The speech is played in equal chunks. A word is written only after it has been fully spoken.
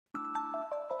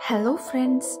Hello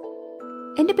friends,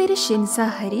 എൻ്റെ പേര് Shinsa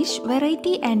Harish.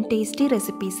 Variety and tasty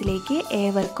റെസിപ്പീസിലേക്ക്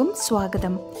ഏവർക്കും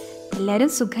സ്വാഗതം. എല്ലാവരും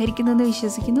സുഖമായിരിക്കുന്നെന്ന്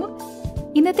വിശ്വസിക്കുന്നു.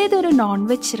 ഇന്നത്തേതൊരു നോൺ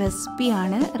വെജ്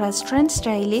റെസിപ്പിയാണ്, റെസ്റ്റോറൻറ്റ്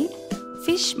സ്റ്റൈലിൽ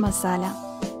ഫിഷ് മസാല.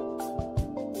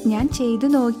 ഞാൻ ചെയ്തു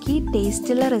നോക്കി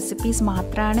ടേസ്റ്റുള്ള റെസിപ്പീസ്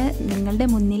മാത്രമാണ് നിങ്ങളുടെ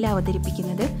മുന്നിൽ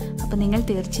അവതരിപ്പിക്കുന്നത്. അപ്പോൾ നിങ്ങൾ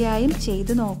തീർച്ചയായും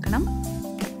ചെയ്തു നോക്കണം.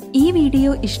 ഈ വീഡിയോ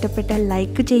ഇഷ്ടപ്പെട്ടാൽ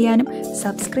ലൈക്ക് ചെയ്യാനും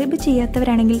സബ്സ്ക്രൈബ്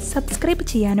ചെയ്യാത്തവരാണെങ്കിൽ സബ്സ്ക്രൈബ്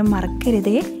ചെയ്യാനും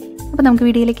മറക്കരുതേ. അപ്പോൾ നമുക്ക്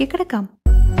വീഡിയോയിലേക്ക് കിടക്കാം.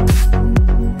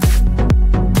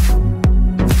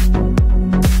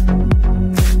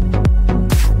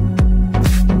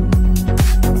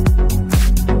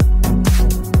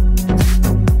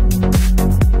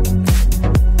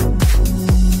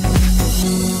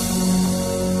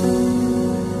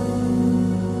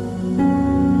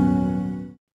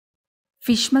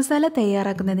 ഫിഷ് മസാല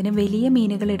തയ്യാറാക്കുന്നതിന് വലിയ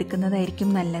മീനുകൾ എടുക്കുന്നതായിരിക്കും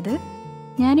നല്ലത്.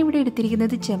 ഞാനിവിടെ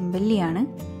എടുത്തിരിക്കുന്നത് ചെമ്പല്ലിയാണ്.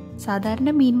 സാധാരണ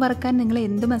മീൻ വറുക്കാൻ നിങ്ങൾ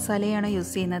എന്ത് മസാലയാണോ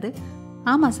യൂസ് ചെയ്യുന്നത്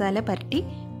ആ മസാല പരട്ടി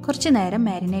കുറച്ച് നേരം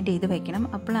മാരിനേറ്റ് ചെയ്ത് വെക്കണം.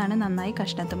 അപ്പോഴാണ് നന്നായി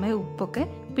കഷ്ണത്തുമ്മ ഉപ്പൊക്കെ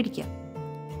പിടിക്കുക.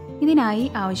 ഇതിനായി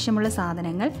ആവശ്യമുള്ള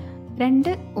സാധനങ്ങൾ: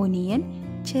 2 ഒനിയൻ,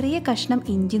 ചെറിയ കഷ്ണം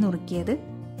ഇഞ്ചി നുറുക്കിയത്,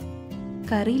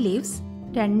 കറി ലീവ്സ്,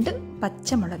 2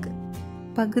 പച്ചമുളക്,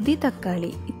 പകുതി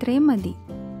തക്കാളി. ഇത്രയും മതി.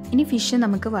 ഇനി ഫിഷ്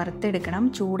നമുക്ക് വറുത്തെടുക്കണം.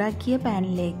 ചൂടാക്കിയ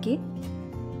പാനിലേക്ക്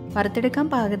വറുത്തെടുക്കാൻ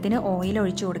പാകത്തിന് ഓയിൽ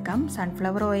ഒഴിച്ചു കൊടുക്കാം.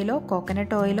 സൺഫ്ലവർ ഓയിലോ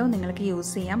കോക്കനട്ട് ഓയിലോ നിങ്ങൾക്ക്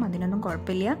യൂസ് ചെയ്യാം, അതിനൊന്നും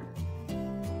കുഴപ്പമില്ല.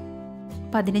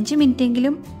 15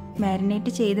 മിനിറ്റെങ്കിലും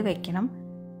മാരിനേറ്റ് ചെയ്ത് വെക്കണം.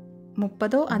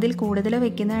 30 അതിൽ കൂടുതലോ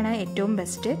വെക്കുന്നതാണ് ഏറ്റവും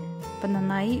ബെസ്റ്റ്. അപ്പം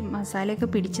നന്നായി മസാലയൊക്കെ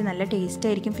പിടിച്ച് നല്ല ടേസ്റ്റ്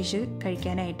ആയിരിക്കും ഫിഷ്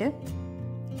കഴിക്കാനായിട്ട്.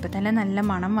 ഇപ്പം തന്നെ നല്ല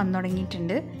മണം വന്നു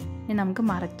തുടങ്ങിയിട്ടുണ്ട്. ഇനി നമുക്ക്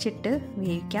മറച്ചിട്ട്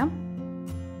വേവിക്കാം.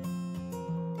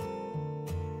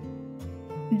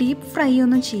 ഡീപ്പ് ഫ്രൈ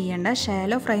ഒന്നും ചെയ്യേണ്ട,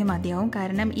 ഷാലോ ഫ്രൈ മതിയാവും.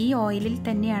 കാരണം ഈ ഓയിലിൽ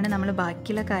തന്നെയാണ് നമ്മൾ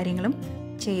ബാക്കിയുള്ള കാര്യങ്ങളും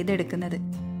ചെയ്തെടുക്കുന്നത്.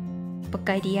 അപ്പോൾ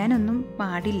കരിയാനൊന്നും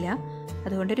പാടില്ല.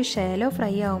 അതുകൊണ്ടൊരു ഷാലോ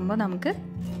ഫ്രൈ ആവുമ്പോൾ നമുക്ക്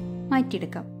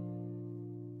മാറ്റിയെടുക്കാം.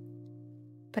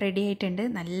 ഇപ്പോൾ റെഡി ആയിട്ടുണ്ട്.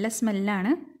 നല്ല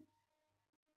സ്മെല്ലാണ്.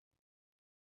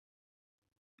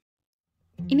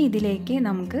 ഇനി ഇതിലേക്ക്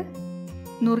നമുക്ക്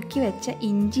നുറുക്കി വെച്ച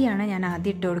ഇഞ്ചിയാണ് ഞാൻ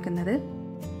ആദ്യം ഇട്ട് കൊടുക്കുന്നത്.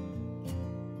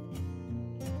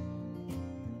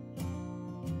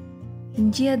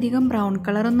 ഇഞ്ചി അധികം ബ്രൗൺ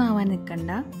കളറൊന്നും ആവാൻ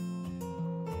നിൽക്കണ്ട.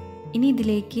 ഇനി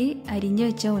ഇതിലേക്ക് അരിഞ്ഞു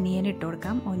വെച്ച ഒനിയൻ ഇട്ട്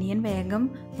കൊടുക്കാം. ഒനിയൻ വേഗം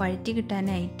വഴറ്റി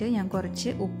കിട്ടാനായിട്ട് ഞാൻ കുറച്ച്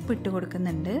ഉപ്പിട്ട്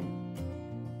കൊടുക്കുന്നുണ്ട്.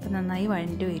 അപ്പം നന്നായി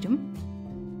വഴണ്ടി വരും.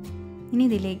 ഇനി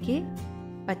ഇതിലേക്ക്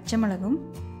പച്ചമുളകും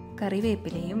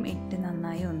കറിവേപ്പിലയും ഇട്ട്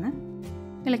നന്നായി ഒന്ന്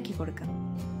ഇളക്കി കൊടുക്കാം.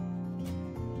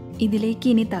 ഇതിലേക്ക്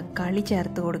ഇനി തക്കാളി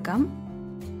ചേർത്ത് കൊടുക്കാം.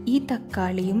 ഈ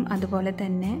തക്കാളിയും അതുപോലെ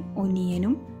തന്നെ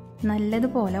ഒനിയനും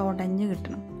നല്ലതുപോലെ ഉടഞ്ഞു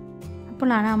കിട്ടണം.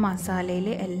 അപ്പോഴാണ് ആ മസാലയിൽ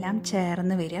എല്ലാം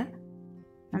ചേർന്ന് വരിക.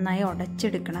 നന്നായി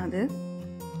ഉടച്ചെടുക്കണം. അത്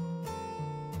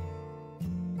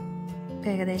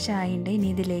ഏകദേശം ആയിട്ടുണ്ട്. ഇനി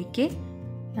ഇതിലേക്ക്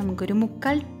നമുക്കൊരു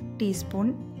 3/4 ടീസ്പൂൺ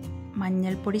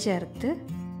മഞ്ഞൾപ്പൊടി ചേർത്ത്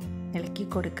ഇളക്കി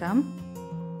കൊടുക്കാം.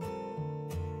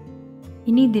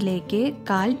 ഇനി ഇതിലേക്ക്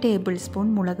 1/4 ടേബിൾ സ്പൂൺ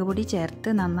മുളക് പൊടി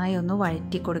ചേർത്ത് നന്നായി ഒന്ന്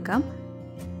വഴറ്റി കൊടുക്കാം.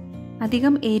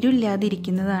 അധികം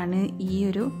എരിവില്ലാതിരിക്കുന്നതാണ് ഈ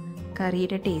ഒരു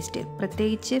കറിയുടെ ടേസ്റ്റ്.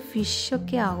 പ്രത്യേകിച്ച്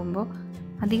ഫിഷൊക്കെ ആകുമ്പോൾ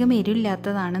അധികം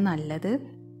എരിവില്ലാത്തതാണ് നല്ലത്.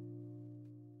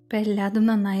 ഇപ്പം എല്ലാതും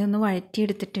നന്നായി ഒന്ന്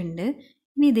വഴറ്റിയെടുത്തിട്ടുണ്ട്.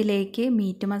 ഇനി ഇതിലേക്ക്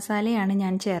മീറ്റ് മസാലയാണ്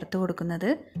ഞാൻ ചേർത്ത് കൊടുക്കുന്നത്.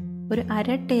 ഒരു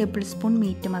 1/2 ടേബിൾ സ്പൂൺ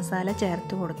മീറ്റ് മസാല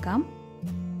ചേർത്ത് കൊടുക്കാം.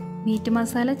 മീറ്റ്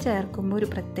മസാല ചേർക്കുമ്പോൾ ഒരു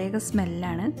പ്രത്യേക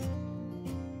സ്മെല്ലാണ്,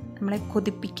 നമ്മളെ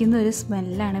കൊതിപ്പിക്കുന്ന ഒരു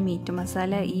സ്മെല്ലാണ് മീറ്റ്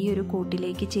മസാല ഈ ഒരു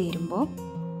കൂട്ടിലേക്ക് ചേരുമ്പോൾ.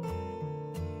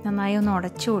 നന്നായി ഒന്ന്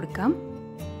ഉടച്ചു കൊടുക്കാം.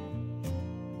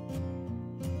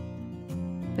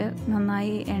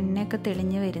 നന്നായി എണ്ണയൊക്കെ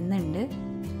തെളിഞ്ഞ് വരുന്നുണ്ട്.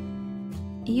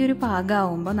 ഈ ഒരു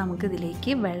പാകമാകുമ്പോൾ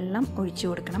നമുക്കിതിലേക്ക് വെള്ളം ഒഴിച്ചു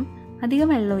കൊടുക്കണം. അധികം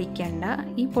വെള്ളം ഒഴിക്കേണ്ട.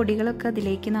 ഈ പൊടികളൊക്കെ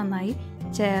അതിലേക്ക് നന്നായി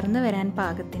ചേർന്ന് വരാൻ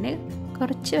പാകത്തിന്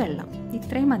കുറച്ച് വെള്ളം,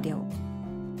 ഇത്രയും മതിയാവും.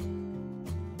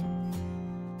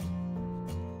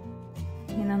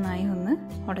 ഇനി നന്നായി ഒന്ന്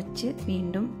ഉടച്ച്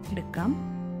വീണ്ടും എടുക്കാം.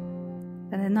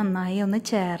 അത് നന്നായി ഒന്ന്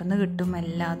ചേർന്ന് കിട്ടും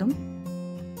എല്ലാതും.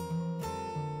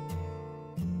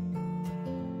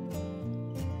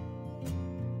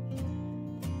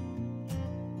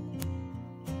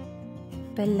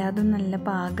 ഇപ്പം എല്ലാതും നല്ല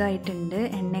പാകമായിട്ടുണ്ട്.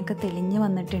 എണ്ണയൊക്കെ തെളിഞ്ഞ്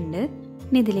വന്നിട്ടുണ്ട്.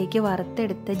 ഇനി ഇതിലേക്ക്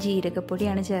വറുത്തെടുത്ത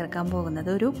ജീരകപ്പൊടിയാണ് ചേർക്കാൻ പോകുന്നത്.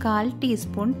 ഒരു 1/4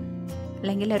 ടീസ്പൂൺ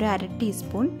അല്ലെങ്കിൽ ഒരു 1/2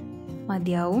 ടീസ്പൂൺ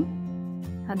മതിയാവും.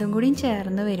 അതും കൂടിയും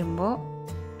ചേർന്ന് വരുമ്പോൾ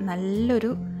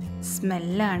നല്ലൊരു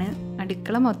സ്മെല്ലാണ്.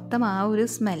 അടുക്കള മൊത്തം ആ ഒരു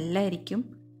സ്മെല്ലായിരിക്കും.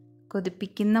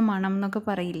 കൊതിപ്പിക്കുന്ന മണം എന്നൊക്കെ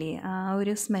പറയില്ലേ, ആ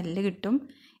ഒരു സ്മെല്ല് കിട്ടും.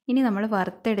 ഇനി നമ്മൾ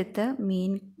വറുത്തെടുത്ത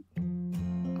മീൻ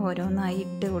ഓരോന്നായി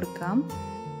ഇട്ട് കൊടുക്കാം.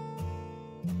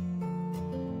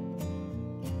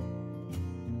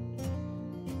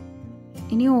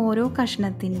 ഇനി ഓരോ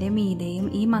കഷ്ണത്തിൻ്റെ മീതെയും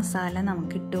ഈ മസാല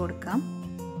നമുക്ക് ഇട്ട് കൊടുക്കാം.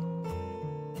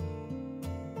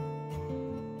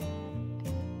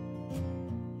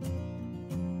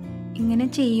 ഇങ്ങനെ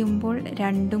ചെയ്യുമ്പോൾ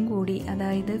രണ്ടും കൂടി,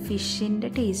 അതായത് ഫിഷിൻ്റെ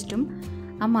ടേസ്റ്റും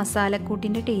ആ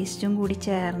മസാലക്കൂട്ടിൻ്റെ ടേസ്റ്റും കൂടി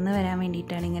ചേർന്ന് വരാൻ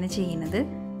വേണ്ടിയിട്ടാണ് ഇങ്ങനെ ചെയ്യുന്നത്.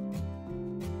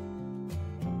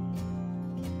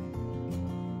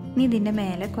 ഇനി ഇതിൻ്റെ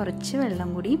മേലെ കുറച്ച് വെള്ളം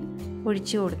കൂടി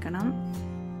ഒഴിച്ചു കൊടുക്കണം.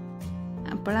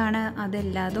 അപ്പോഴാണ്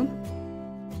അതെല്ലാതും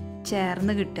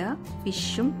ചേർന്ന് കിട്ടുക.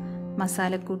 ഫിഷും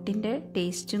മസാലക്കൂട്ടിൻ്റെ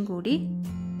ടേസ്റ്റും കൂടി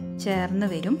ചേർന്ന്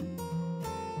വരും.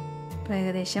 അപ്പോൾ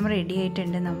ഏകദേശം റെഡി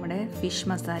ആയിട്ടുണ്ട് നമ്മുടെ ഫിഷ്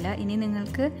മസാല. ഇനി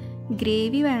നിങ്ങൾക്ക്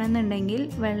ഗ്രേവി വേണമെന്നുണ്ടെങ്കിൽ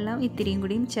വെള്ളം ഇത്തിരിയും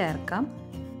കൂടിയും ചേർക്കാം.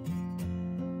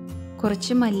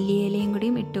 കുറച്ച് മല്ലിയിലയും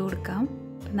കൂടിയും ഇട്ട് കൊടുക്കാം.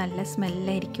 നല്ല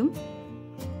സ്മെല്ലായിരിക്കും.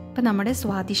 അപ്പോൾ നമ്മുടെ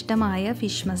സ്വാദിഷ്ടമായ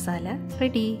ഫിഷ് മസാല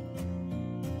റെഡി.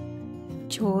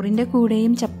 ചോറിൻ്റെ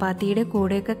കൂടെയും ചപ്പാത്തിയുടെ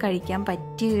കൂടെയൊക്കെ കഴിക്കാൻ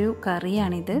പറ്റിയൊരു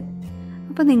കറിയാണിത്.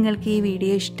 അപ്പോൾ നിങ്ങൾക്ക് ഈ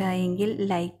വീഡിയോ ഇഷ്ടമായെങ്കിൽ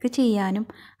ലൈക്ക് ചെയ്യാനും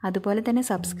അതുപോലെ തന്നെ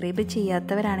സബ്സ്ക്രൈബ്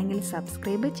ചെയ്യാത്തവരാണെങ്കിൽ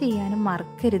സബ്സ്ക്രൈബ് ചെയ്യാനും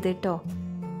മറക്കരുത് കേട്ടോ.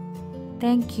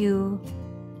 Thank you.